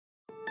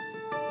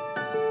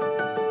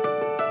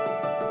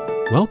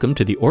Welcome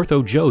to the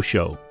Ortho Joe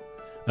Show,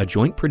 a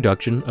joint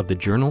production of the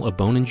Journal of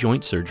Bone and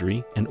Joint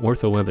Surgery and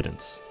Ortho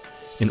Evidence.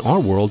 In our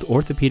world,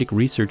 orthopedic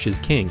research is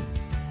king,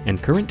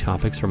 and current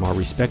topics from our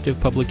respective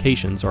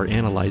publications are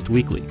analyzed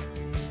weekly.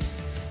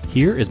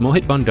 Here is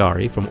Mohit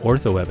Bhandari from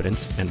Ortho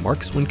Evidence and Mark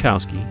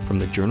Swinkowski from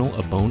the Journal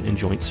of Bone and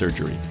Joint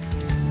Surgery.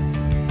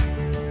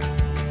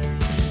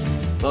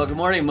 Well, good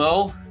morning,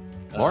 Mo.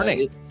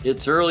 Morning.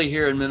 It's early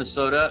here in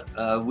Minnesota.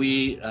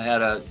 We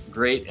had a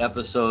great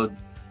episode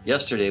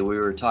yesterday. We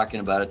were talking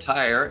about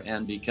attire,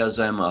 and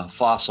because I'm a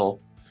fossil,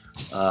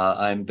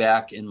 I'm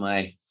back in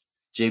my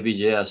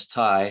JBJS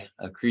tie,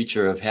 a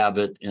creature of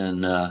habit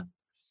and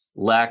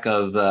lack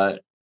of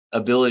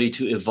ability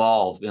to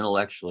evolve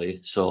intellectually.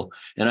 So,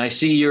 and I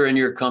see you're in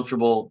your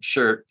comfortable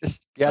shirt.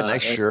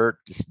 Nice shirt,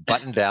 just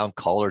button down,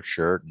 collared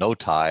shirt, no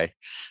tie.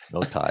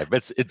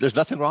 But there's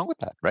nothing wrong with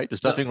that, right?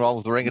 There's nothing wrong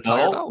with wearing a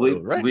tie.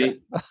 Right?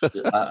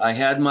 I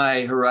had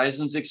my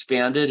horizons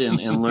expanded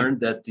and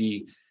learned that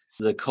the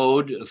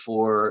code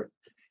for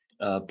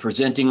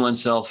presenting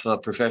oneself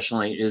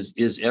professionally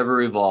is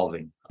ever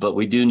evolving, but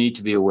we do need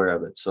to be aware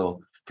of it.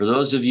 So for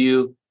those of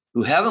you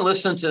who haven't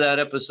listened to that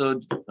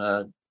episode,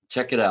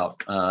 check it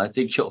out. I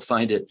think you'll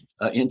find it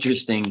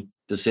interesting,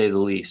 to say the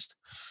least.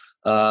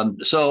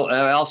 So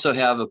I also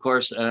have, of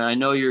course, and I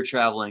know you're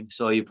traveling,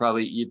 so you're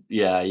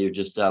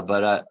just,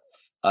 but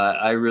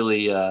I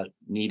really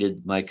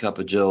needed my cup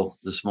of Joe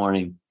this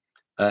morning,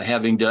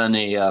 having done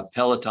a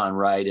Peloton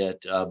ride at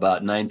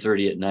about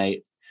 9:30 at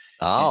night.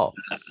 Oh,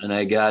 and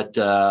I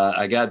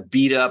got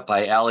beat up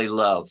by Allie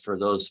Love, for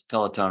those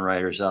Peloton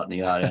riders out in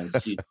the audience.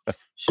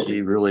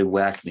 She really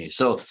whacked me.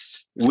 So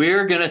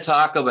we're going to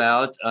talk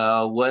about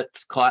what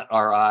caught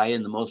our eye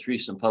in the most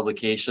recent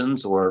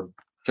publications, or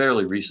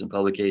fairly recent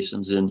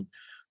publications, in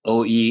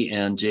OE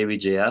and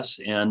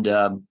JBJS. And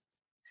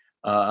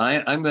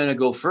I'm going to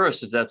go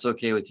first, if that's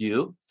okay with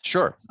you.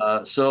 Sure.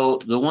 So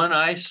the one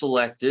I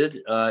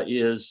selected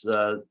is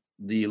the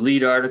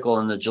lead article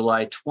in the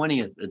July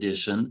 20th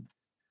edition,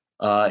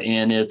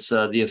 and it's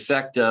the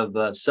effect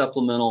of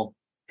supplemental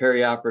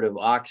perioperative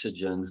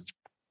oxygen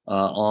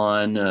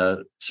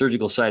on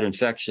surgical site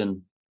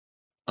infection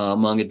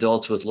among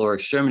adults with lower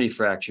extremity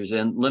fractures.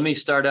 And let me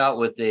start out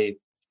with a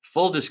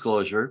full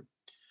disclosure.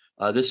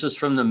 This is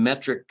from the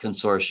METRIC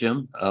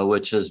Consortium,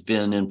 which has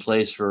been in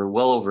place for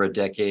well over a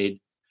decade,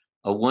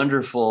 a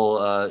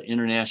wonderful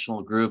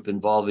international group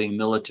involving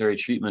military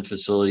treatment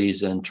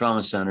facilities and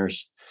trauma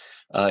centers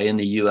in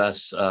the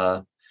U.S.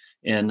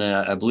 And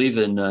I believe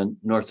in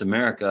North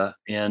America.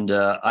 And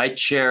I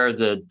chair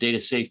the Data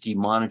Safety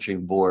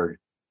Monitoring Board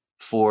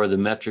for the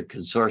METRIC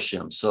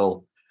Consortium.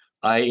 So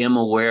I am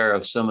aware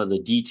of some of the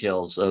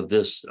details of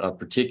this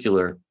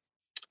particular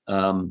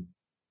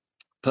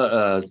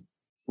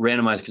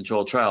randomized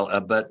controlled trial.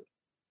 But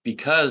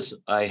because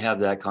I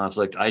have that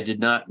conflict, I did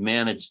not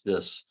manage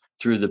this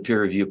through the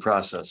peer review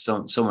process.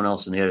 Someone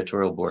else in the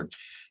editorial board.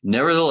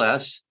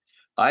 Nevertheless,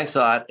 I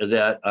thought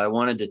that I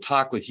wanted to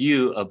talk with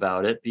you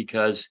about it,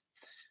 because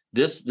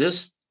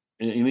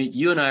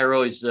you and I are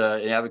always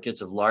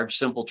advocates of large,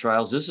 simple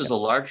trials. This is a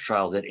large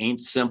trial that ain't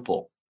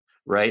simple,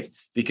 right?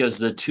 Because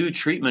the two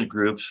treatment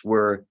groups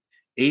were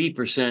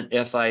 80%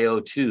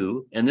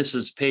 FiO2, and this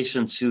is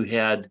patients who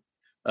had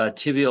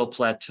tibial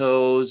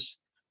plateaus,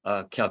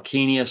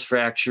 calcaneus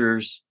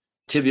fractures,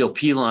 tibial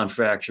pilon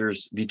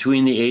fractures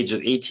between the age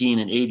of 18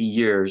 and 80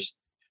 years,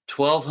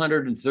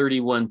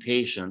 1,231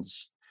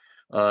 patients.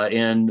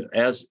 And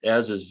as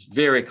is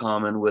very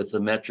common with the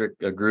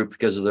METRIC group,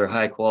 because of their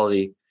high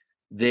quality,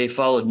 they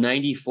followed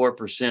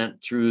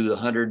 94% through the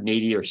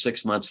 180 or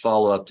 6 months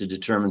follow-up to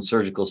determine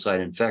surgical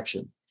site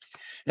infection.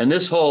 And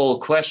this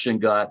whole question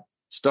got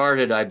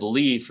started, I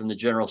believe, from the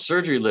general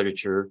surgery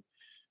literature,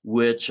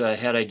 which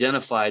had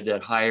identified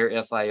that higher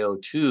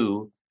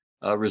FiO2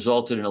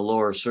 resulted in a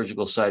lower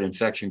surgical site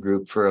infection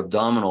group for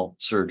abdominal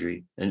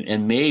surgery,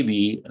 and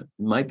maybe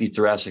might be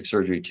thoracic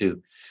surgery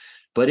too.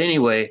 But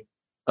anyway,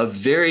 a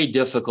very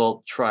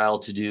difficult trial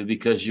to do,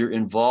 because you're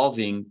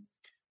involving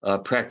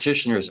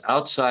practitioners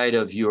outside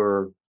of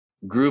your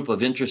group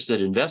of interested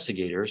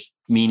investigators,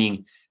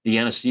 meaning the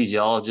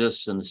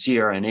anesthesiologists and the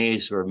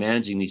CRNAs who are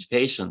managing these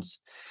patients.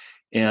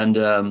 And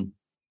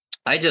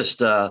I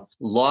just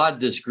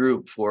laud this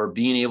group for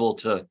being able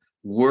to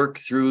work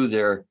through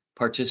their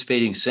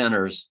participating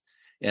centers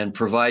and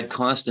provide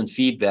constant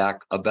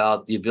feedback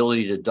about the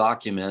ability to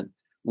document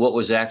what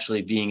was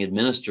actually being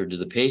administered to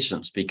the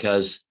patients,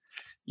 because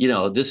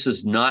this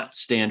is not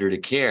standard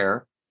of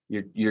care.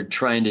 You're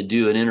trying to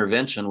do an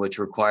intervention which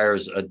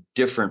requires a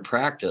different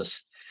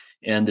practice,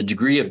 and the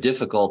degree of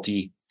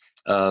difficulty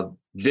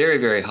very,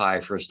 very high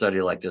for a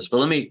study like this. But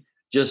let me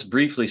just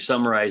briefly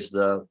summarize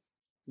the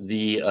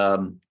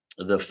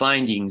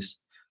findings.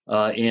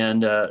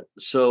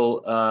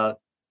 So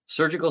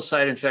surgical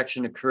site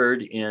infection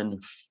occurred in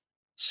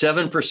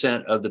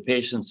 7% of the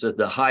patients at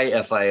the high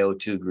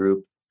FiO2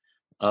 group,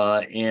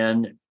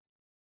 and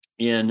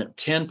in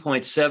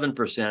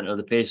 10.7% of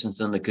the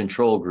patients in the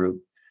control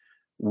group,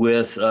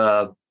 with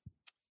a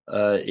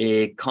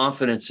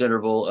confidence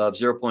interval of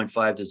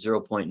 0.5 to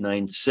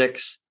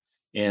 0.96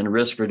 and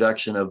risk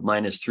reduction of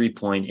minus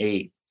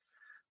 3.8.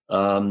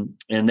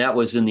 And that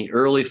was in the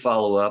early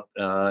follow-up,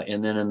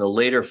 and then in the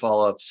later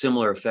follow-up,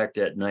 similar effect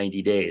at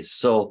 90 days.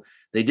 So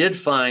they did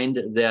find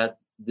that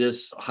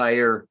this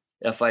higher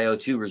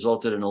FiO2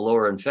 resulted in a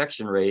lower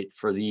infection rate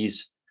for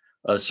these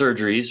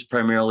surgeries,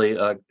 primarily,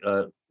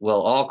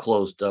 all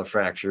closed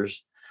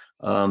fractures.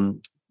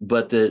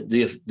 But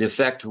the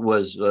effect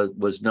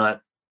was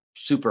not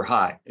super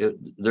high.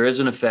 There is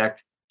an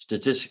effect,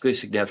 statistically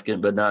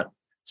significant, but not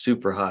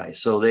super high.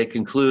 So they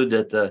conclude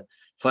that the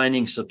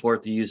findings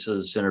support the use of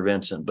this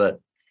intervention.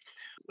 But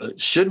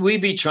should we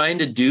be trying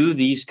to do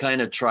these kind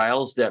of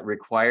trials that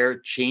require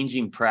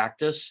changing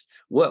practice?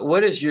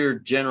 What is your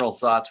general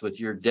thoughts with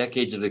your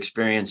decades of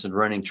experience in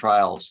running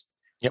trials?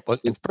 Yeah, well,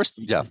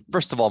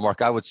 first of all,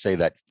 Mark, I would say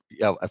that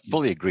I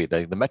fully agree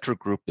that the METRO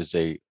group is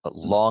a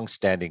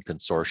long-standing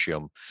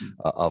consortium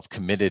of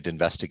committed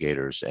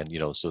investigators, and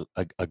so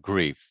I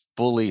agree,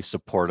 fully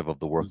supportive of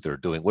the work they're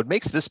doing. What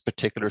makes this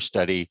particular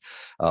study,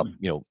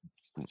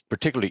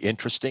 particularly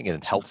interesting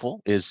and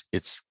helpful is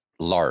it's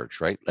large,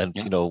 right? And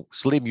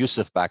Salim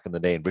Yusuf back in the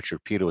day and Richard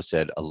Pito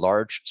said a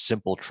large,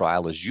 simple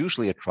trial is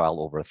usually a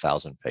trial over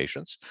 1,000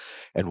 patients.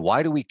 And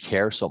why do we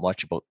care so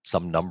much about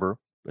some number,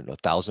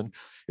 1,000?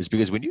 Is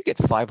because when you get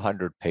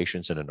 500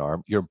 patients in an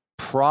arm, you're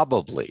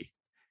probably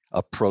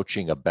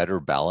approaching a better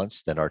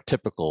balance than our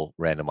typical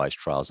randomized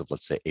trials of,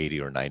 let's say,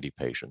 80 or 90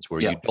 patients, where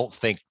you don't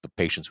think the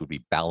patients would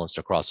be balanced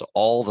across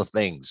all the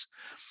things.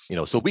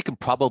 So we can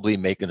probably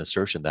make an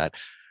assertion that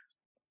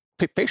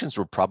patients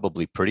were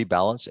probably pretty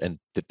balanced, and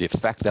that the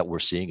effect that we're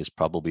seeing is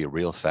probably a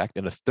real effect.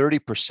 And a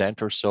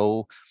 30% or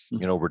so,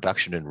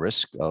 reduction in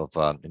risk of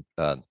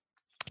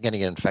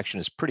getting an infection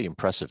is pretty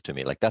impressive to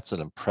me. Like, that's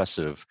an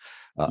impressive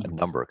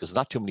number, because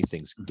not too many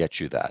things get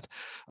you that.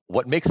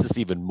 What makes this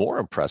even more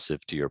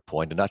impressive, to your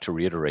point, and not to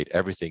reiterate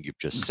everything you've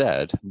just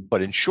said,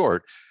 but in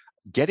short,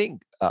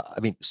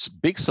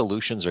 big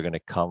solutions are going to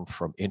come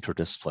from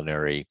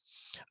interdisciplinary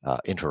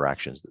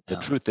interactions. The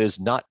truth is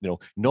no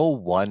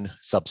one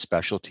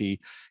subspecialty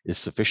is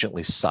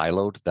sufficiently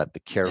siloed that the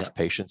care of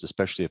patients,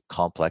 especially of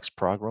complex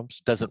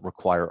programs, doesn't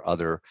require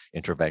other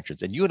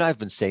interventions. And you and I have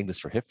been saying this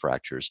for hip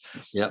fractures.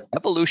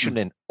 Evolution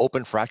in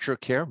open fracture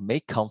care may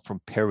come from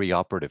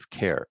perioperative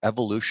care.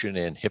 Evolution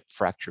in hip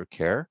fracture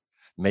care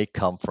may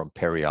come from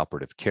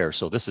perioperative care.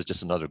 So this is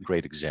just another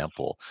great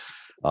example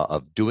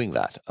of doing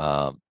that.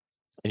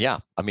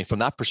 From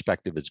that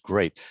perspective, it's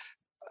great.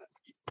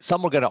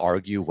 Some are going to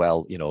argue,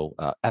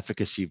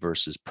 efficacy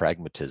versus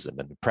pragmatism.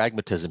 And the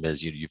pragmatism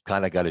is you've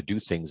kind of got to do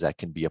things that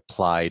can be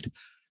applied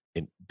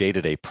in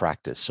day-to-day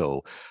practice.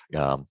 So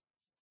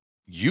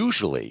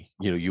usually,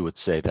 you would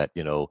say that,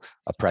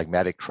 a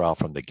pragmatic trial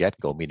from the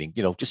get-go, meaning,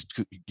 just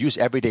use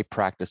everyday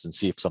practice and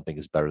see if something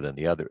is better than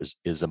the other,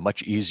 is a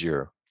much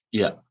easier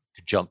to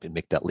jump and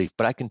make that leap.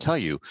 But I can tell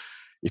you,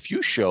 if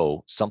you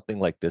show something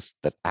like this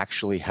that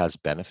actually has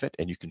benefit,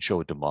 and you can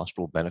show a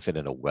demonstrable benefit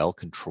in a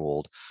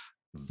well-controlled,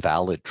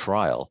 valid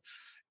trial,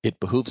 it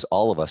behooves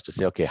all of us to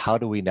say, okay, how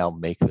do we now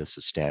make this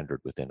a standard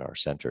within our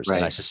centers? Right.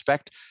 And I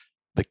suspect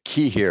the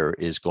key here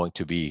is going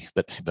to be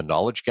that the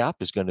knowledge gap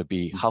is going to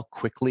be how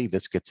quickly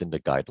this gets into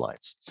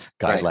guidelines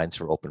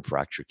for open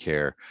fracture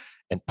care.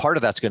 And part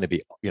of that's going to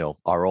be,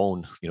 our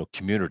own,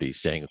 community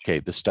saying, okay,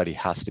 this study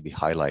has to be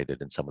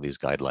highlighted in some of these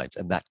guidelines.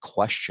 And that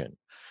question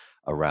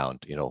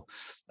around,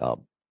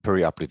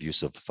 perioperative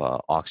use of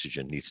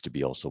oxygen needs to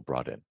be also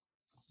brought in.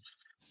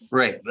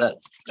 Right.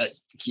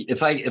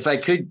 If I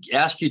could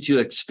ask you to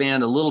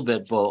expand a little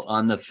bit, Bo,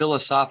 on the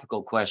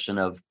philosophical question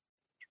of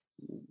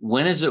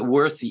when is it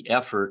worth the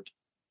effort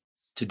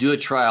to do a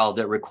trial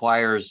that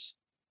requires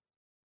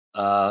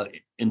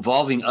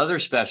involving other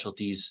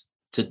specialties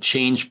to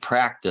change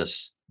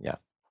practice? The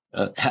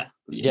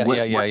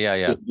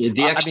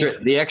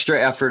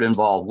extra effort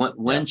involved.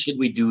 When should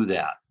we do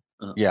that?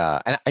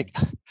 And I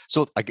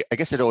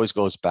guess it always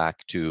goes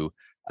back to,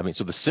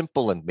 so the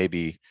simple and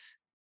maybe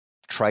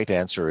trite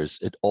answer is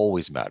it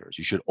always matters.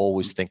 You should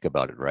always think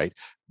about it, right?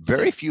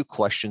 Very few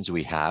questions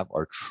we have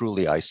are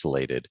truly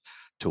isolated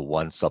to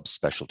one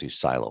subspecialty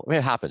silo.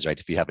 It happens, right?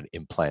 If you have an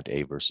implant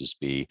A versus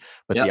B,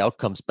 but the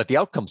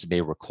outcomes may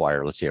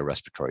require, let's say, a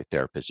respiratory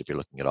therapist if you're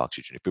looking at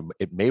oxygen.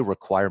 It may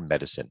require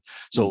medicine.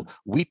 So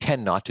we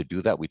tend not to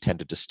do that. We tend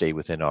to just stay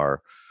within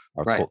our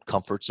quote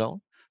comfort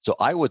zone. So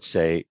I would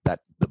say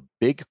that the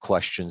big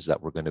questions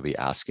that we're going to be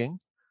asking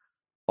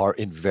are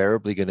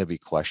invariably going to be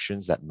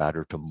questions that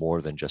matter to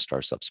more than just our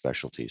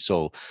subspecialty.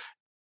 So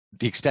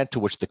the extent to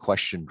which the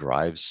question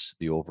drives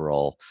the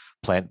overall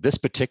plan, this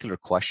particular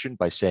question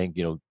by saying,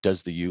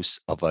 does the use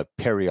of a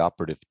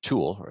perioperative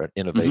tool or an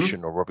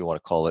innovation or whatever you want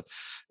to call it,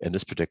 in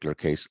this particular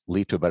case,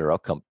 lead to a better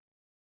outcome?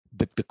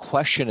 The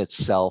question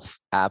itself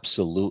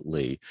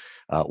absolutely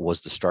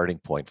was the starting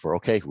point for,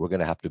 okay, we're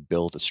going to have to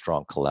build a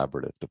strong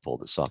collaborative to pull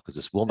this off, because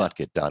this will not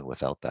get done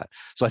without that.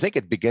 So I think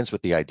it begins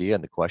with the idea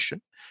and the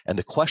question. And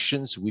the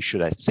questions we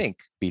should, I think,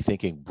 be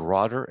thinking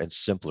broader and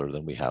simpler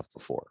than we have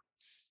before.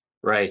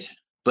 Right.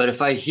 But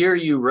if I hear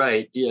you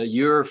right,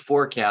 you're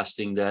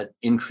forecasting that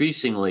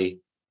increasingly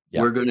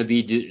we're going to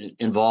be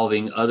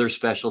involving other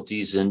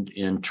specialties in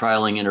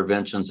trialing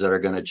interventions that are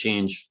going to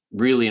change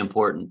really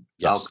important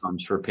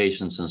outcomes for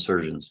patients and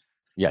surgeons.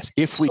 Yes,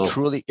 if we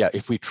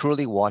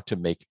truly want to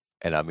make,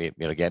 and I mean,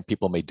 again,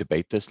 people may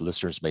debate this,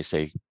 listeners may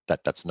say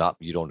that that's not,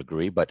 you don't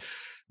agree, but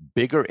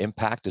bigger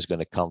impact is going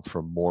to come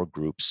from more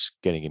groups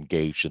getting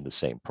engaged in the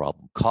same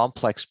problem.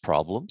 Complex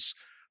problems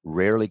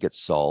rarely get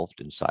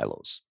solved in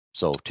silos.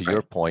 So to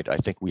your point, I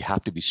think we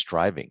have to be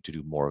striving to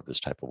do more of this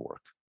type of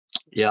work.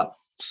 Yeah.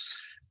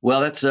 Well,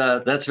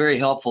 that's very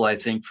helpful, I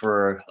think,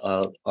 for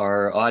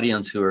our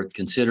audience who are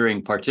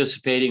considering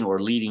participating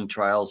or leading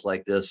trials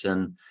like this.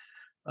 And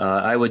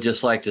I would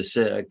just like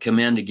to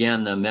commend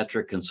again the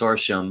Metric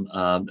Consortium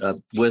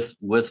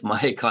with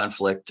my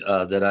conflict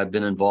that I've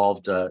been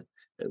involved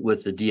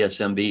with the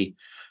DSMB.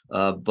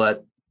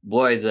 But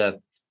boy,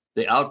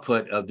 the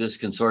output of this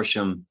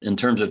consortium in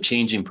terms of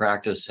changing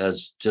practice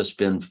has just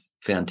been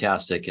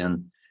fantastic.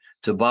 And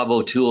to Bob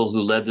O'Toole,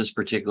 who led this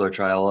particular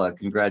trial,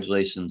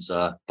 congratulations,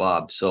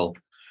 Bob. So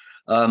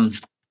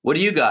what do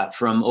you got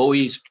from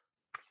OE's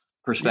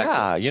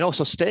perspective? Yeah,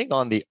 so staying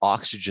on the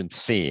oxygen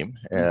theme,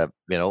 I'm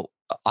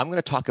going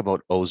to talk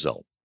about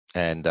ozone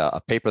and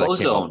a paper that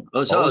came out.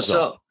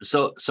 Ozone.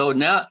 So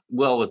now,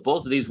 well, with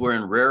both of these, we're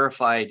in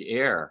rarefied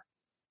air.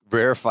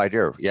 Rarefied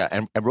air, yeah,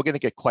 and we're going to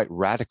get quite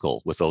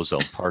radical with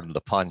ozone, pardon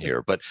the pun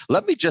here. But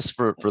let me just,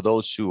 for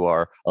those who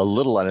are a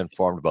little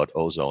uninformed about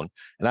ozone,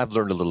 and I've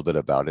learned a little bit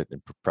about it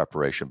in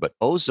preparation, but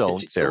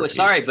ozone therapy.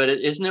 Sorry, but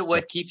isn't it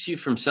what keeps you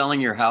from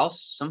selling your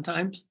house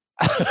sometimes?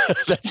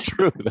 That's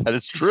true. That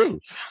is true.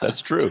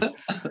 That's true.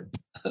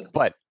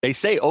 But they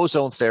say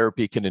ozone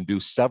therapy can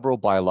induce several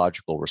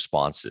biological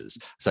responses,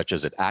 such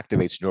as it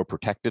activates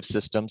neuroprotective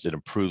systems, it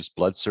improves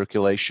blood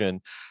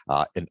circulation,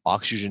 in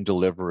oxygen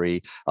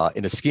delivery.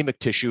 In ischemic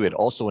tissue, it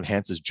also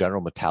enhances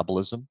general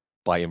metabolism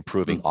by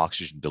improving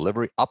oxygen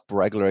delivery,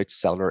 upregulates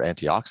cellular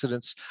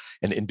antioxidants,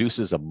 and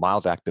induces a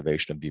mild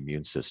activation of the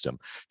immune system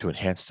to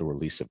enhance the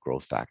release of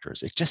growth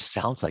factors. It just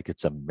sounds like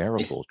it's a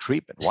miracle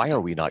treatment. Why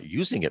are we not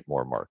using it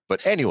more, Mark? But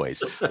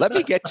anyways, let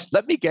me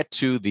get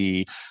to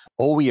the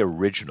OE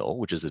original,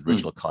 which is the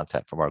original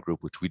content from our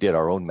group, which we did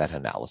our own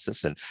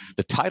meta-analysis. And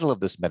the title of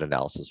this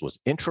meta-analysis was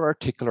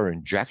Intra-Articular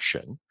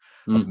Injection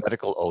of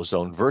medical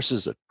ozone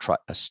versus a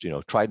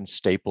Trident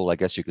staple, I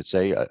guess you could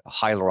say, a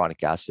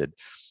hyaluronic acid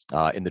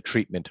in the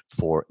treatment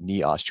for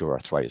knee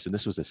osteoarthritis. And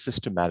this was a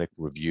systematic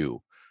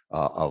review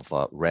of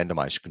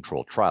randomized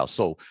controlled trials.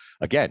 So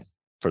again,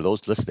 for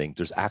those listening,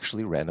 there's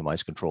actually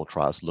randomized controlled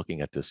trials looking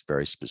at this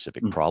very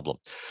specific problem.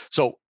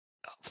 So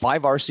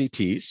 5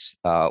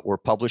 RCTs were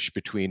published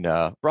between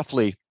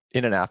roughly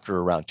in and after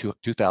around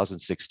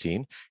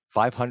 2016,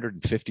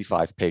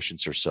 555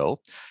 patients or so.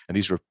 And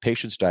these were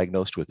patients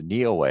diagnosed with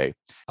knee OA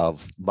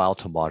of mild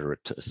to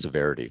moderate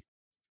severity.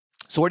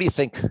 So what do you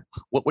think?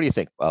 What do you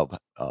think,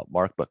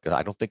 Mark? But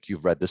I don't think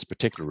you've read this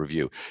particular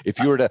review. If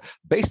you were to,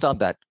 based on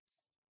that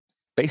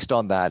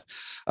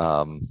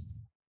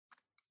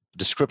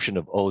description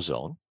of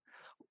ozone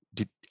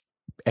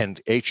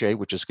and HA,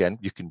 which is again,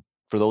 you can,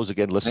 for those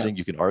again listening,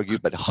 you can argue,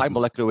 but high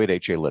molecular weight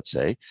HA, let's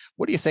say,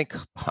 what do you think?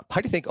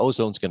 How do you think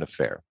ozone's going to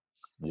fare?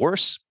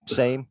 Worse,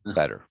 same,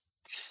 better?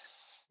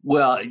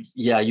 Well,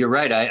 yeah, you're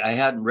right. I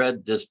hadn't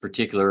read this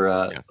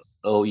particular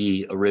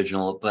OE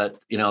original, but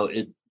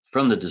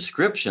from the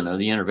description of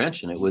the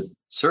intervention, it would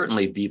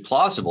certainly be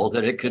plausible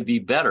that it could be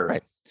better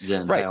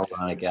than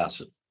hyaluronic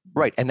acid.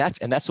 Right. And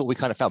that's what we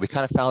kind of found. We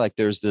kind of found like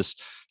there's this,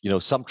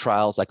 some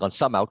trials, like on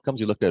some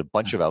outcomes, you looked at a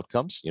bunch of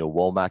outcomes,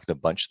 Womack and a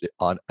bunch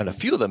on, and a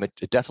few of them, it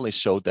definitely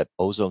showed that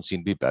ozone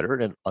seemed to be better.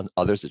 And on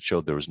others, it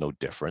showed there was no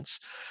difference.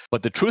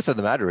 But the truth of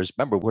the matter is,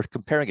 remember, we're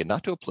comparing it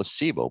not to a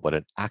placebo, but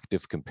an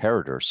active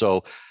comparator.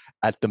 So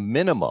at the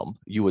minimum,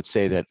 you would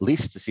say that at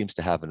least it seems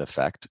to have an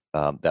effect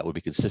that would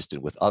be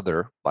consistent with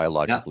other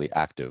biologically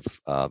active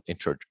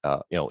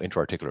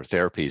intra-articular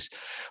therapies.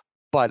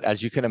 But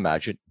as you can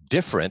imagine,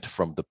 different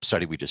from the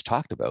study we just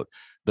talked about,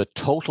 the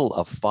total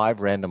of 5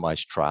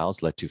 randomized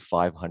trials led to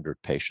 500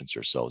 patients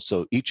or so.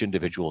 So each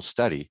individual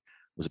study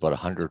was about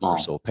 100 or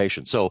so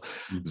patients. So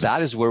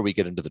that is where we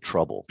get into the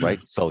trouble, right?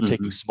 So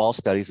taking small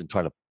studies and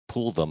trying to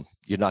pool them,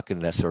 you're not going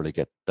to necessarily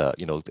get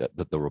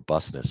the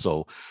robustness.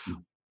 So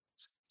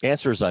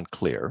answer is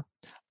unclear,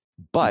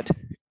 but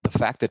the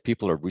fact that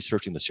people are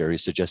researching this area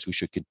suggests we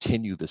should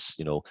continue this,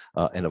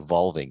 and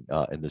evolving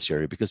in this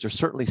area, because there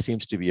certainly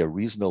seems to be a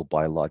reasonable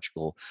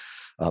biological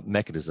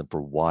mechanism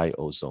for why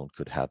ozone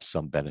could have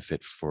some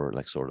benefit for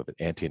like sort of an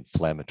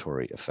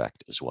anti-inflammatory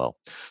effect as well.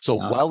 So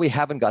while we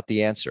haven't got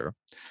the answer,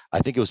 I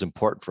think it was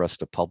important for us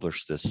to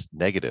publish this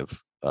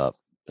negative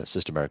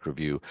systematic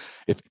review,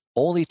 if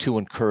only to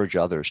encourage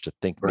others to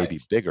think maybe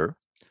bigger,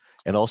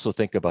 and also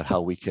think about how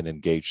we can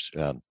engage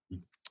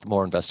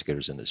more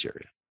investigators in this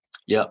area.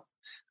 Yeah.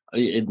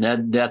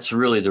 That's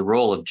really the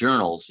role of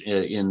journals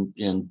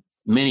in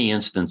many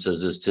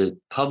instances, is to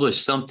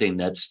publish something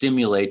that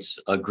stimulates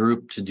a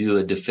group to do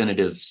a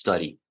definitive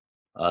study.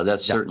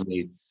 That's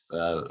certainly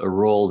a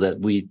role that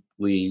we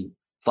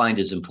find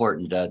is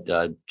important at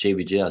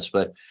JBJS.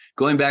 But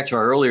going back to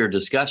our earlier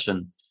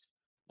discussion,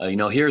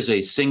 here's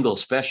a single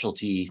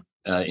specialty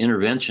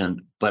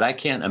intervention, but I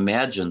can't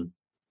imagine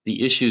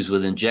the issues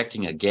with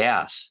injecting a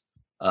gas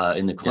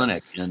in the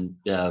clinic and,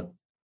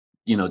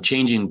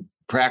 changing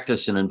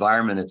practice and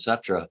environment, et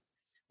cetera.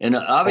 And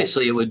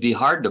obviously it would be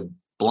hard to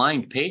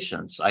blind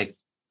patients. I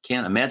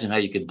can't imagine how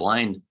you could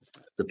blind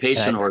the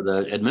patient or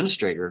the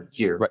administrator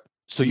here. Right.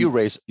 So you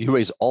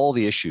raise all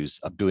the issues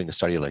of doing a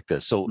study like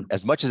this. So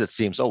as much as it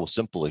seems,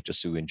 simply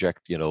just to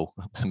inject,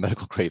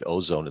 medical grade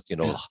ozone,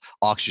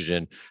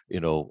 oxygen,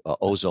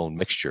 ozone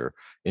mixture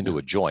into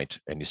a joint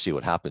and you see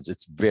what happens.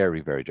 It's very,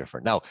 very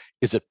different. Now,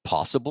 is it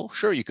possible?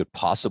 Sure, you could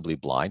possibly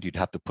blind. You'd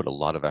have to put a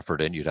lot of effort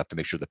in. You'd have to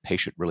make sure the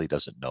patient really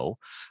doesn't know,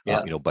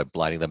 by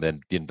blinding them.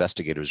 And the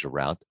investigators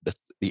around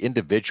the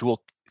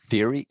individual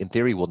in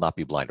theory will not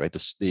be blind, right?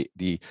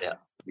 The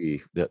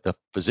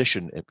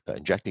physician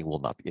injecting will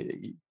not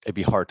be, it'd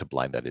be hard to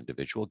blind that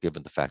individual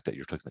given the fact that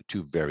you're talking about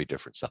two very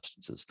different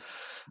substances.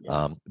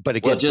 But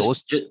again,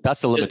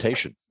 that's the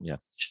limitation.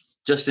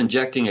 Just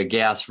injecting a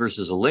gas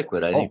versus a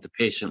liquid, I think the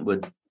patient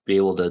would be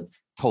able to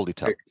totally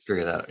tell.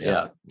 Figure that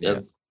out. Yeah.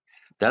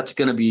 That's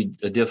going to be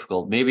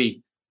difficult.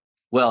 Maybe,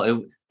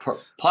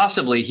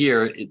 possibly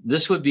here,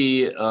 this would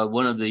be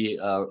one of the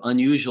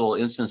unusual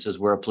instances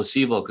where a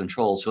placebo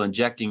control, so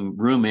injecting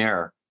room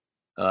air,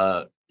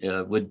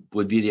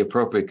 would be the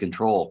appropriate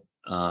control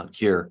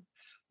here.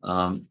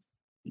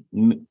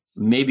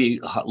 Maybe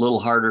a little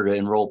harder to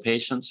enroll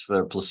patients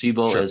for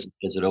placebo as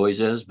it always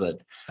is, but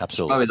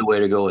absolutely probably the way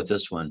to go with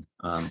this one.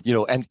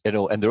 And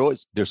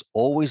there's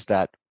always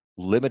that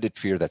limited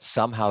fear that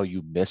somehow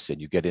you miss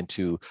and you get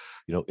into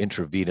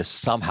intravenous,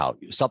 somehow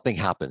something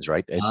happens,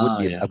 right?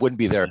 It wouldn't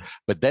be there.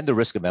 But then the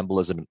risk of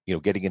embolism,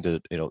 getting into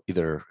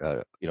either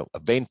a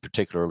vein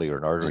particularly or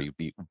an artery would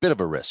be a bit of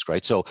a risk,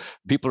 right? So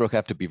people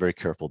have to be very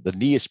careful. The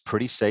knee is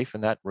pretty safe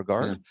in that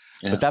regard.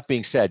 But that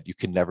being said, you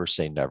can never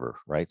say never,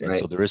 right? And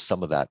so there is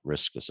some of that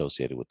risk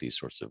associated with these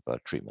sorts of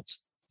treatments.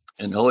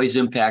 And always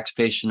impacts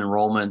patient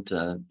enrollment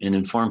and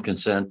informed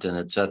consent and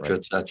et cetera,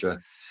 et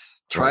cetera.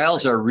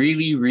 Trials are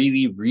really,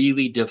 really,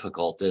 really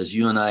difficult, as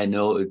you and I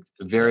know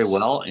very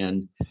well.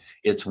 And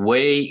it's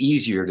way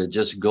easier to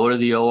just go to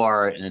the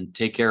OR and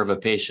take care of a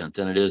patient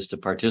than it is to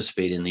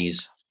participate in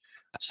these.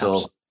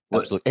 So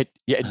absolutely.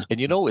 And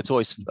it's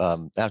always, I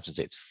shouldn't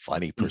say it's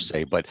funny per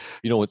se, but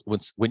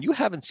when you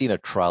haven't seen a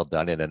trial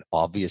done in an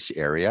obvious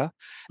area,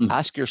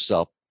 ask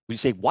yourself, you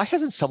say, why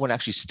hasn't someone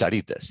actually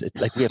studied this?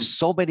 Like we have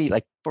so many,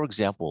 like, for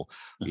example,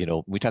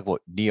 we talk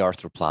about knee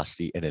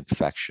arthroplasty and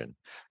infection,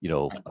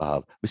 we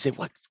say,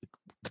 what,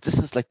 this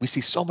is like, we see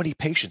so many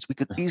patients, we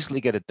could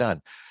easily get it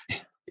done.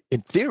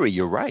 In theory,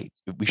 you're right.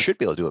 We should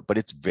be able to do it, but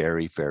it's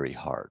very, very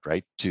hard,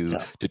 right? To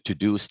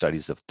do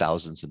studies of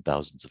thousands and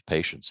thousands of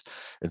patients.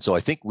 And so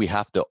I think we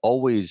have to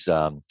always,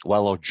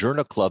 while our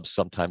journal clubs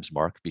sometimes,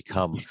 Mark,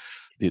 become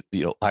the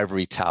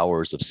ivory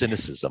towers of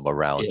cynicism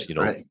around,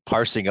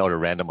 parsing out a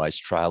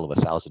randomized trial of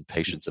 1,000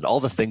 patients and all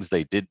the things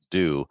they did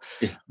do.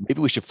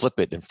 Maybe we should flip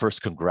it and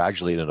first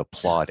congratulate and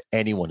applaud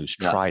anyone who's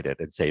tried it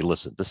and say,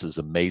 listen, this is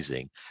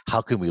amazing.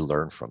 How can we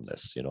learn from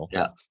this?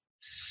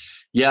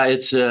 Yeah,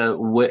 it's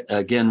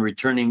again,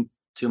 returning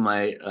to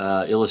my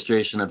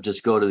illustration of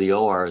just go to the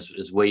OR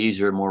is way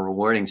easier, more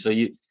rewarding. So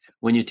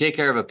when you take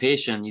care of a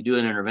patient, you do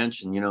an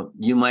intervention, you and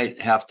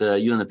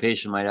the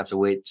patient might have to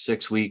wait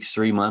 6 weeks,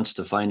 3 months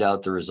to find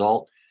out the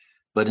result.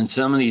 But in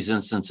some of these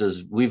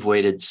instances, we've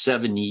waited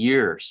 70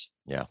 years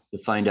to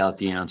find out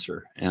the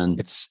answer. And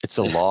it's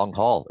a long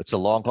haul. It's a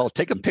long haul.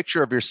 Take a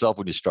picture of yourself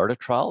when you start a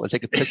trial and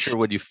take a picture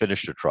when you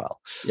finish a trial.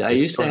 Yeah, I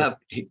used to have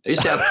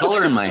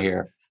color in my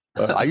hair.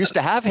 I used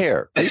to have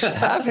hair.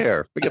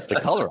 Forget the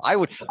color. I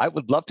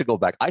would love to go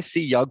back. I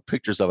see young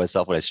pictures of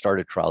myself when I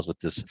started trials with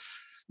this,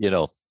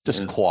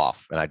 just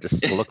coif, and I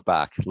just look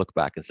back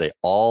and say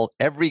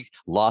every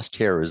lost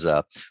hair is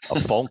a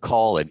phone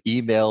call, an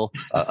email,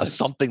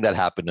 something that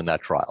happened in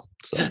that trial.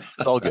 So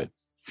it's all good,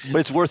 but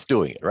it's worth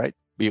doing it, right?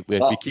 We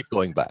keep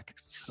going back.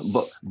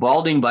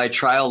 Balding by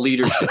trial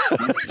leadership.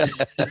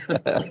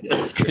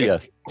 Yeah,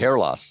 hair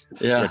loss.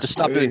 Yeah, just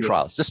stop doing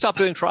trials. Just stop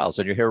doing trials,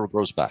 and your hair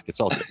grows back. It's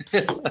all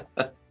good.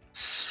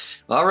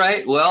 All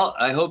right. Well,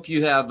 I hope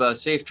you have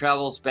safe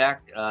travels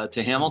back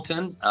to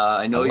Hamilton.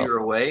 I know you're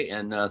away,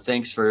 and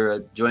thanks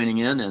for joining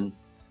in. And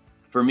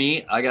for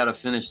me, I got to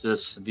finish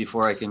this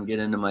before I can get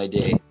into my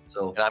day.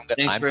 So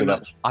thanks very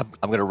much. I'm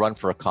going to run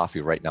for a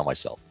coffee right now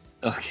myself.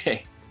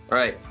 Okay. All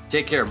right.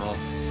 Take care, Mo.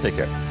 Take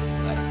care.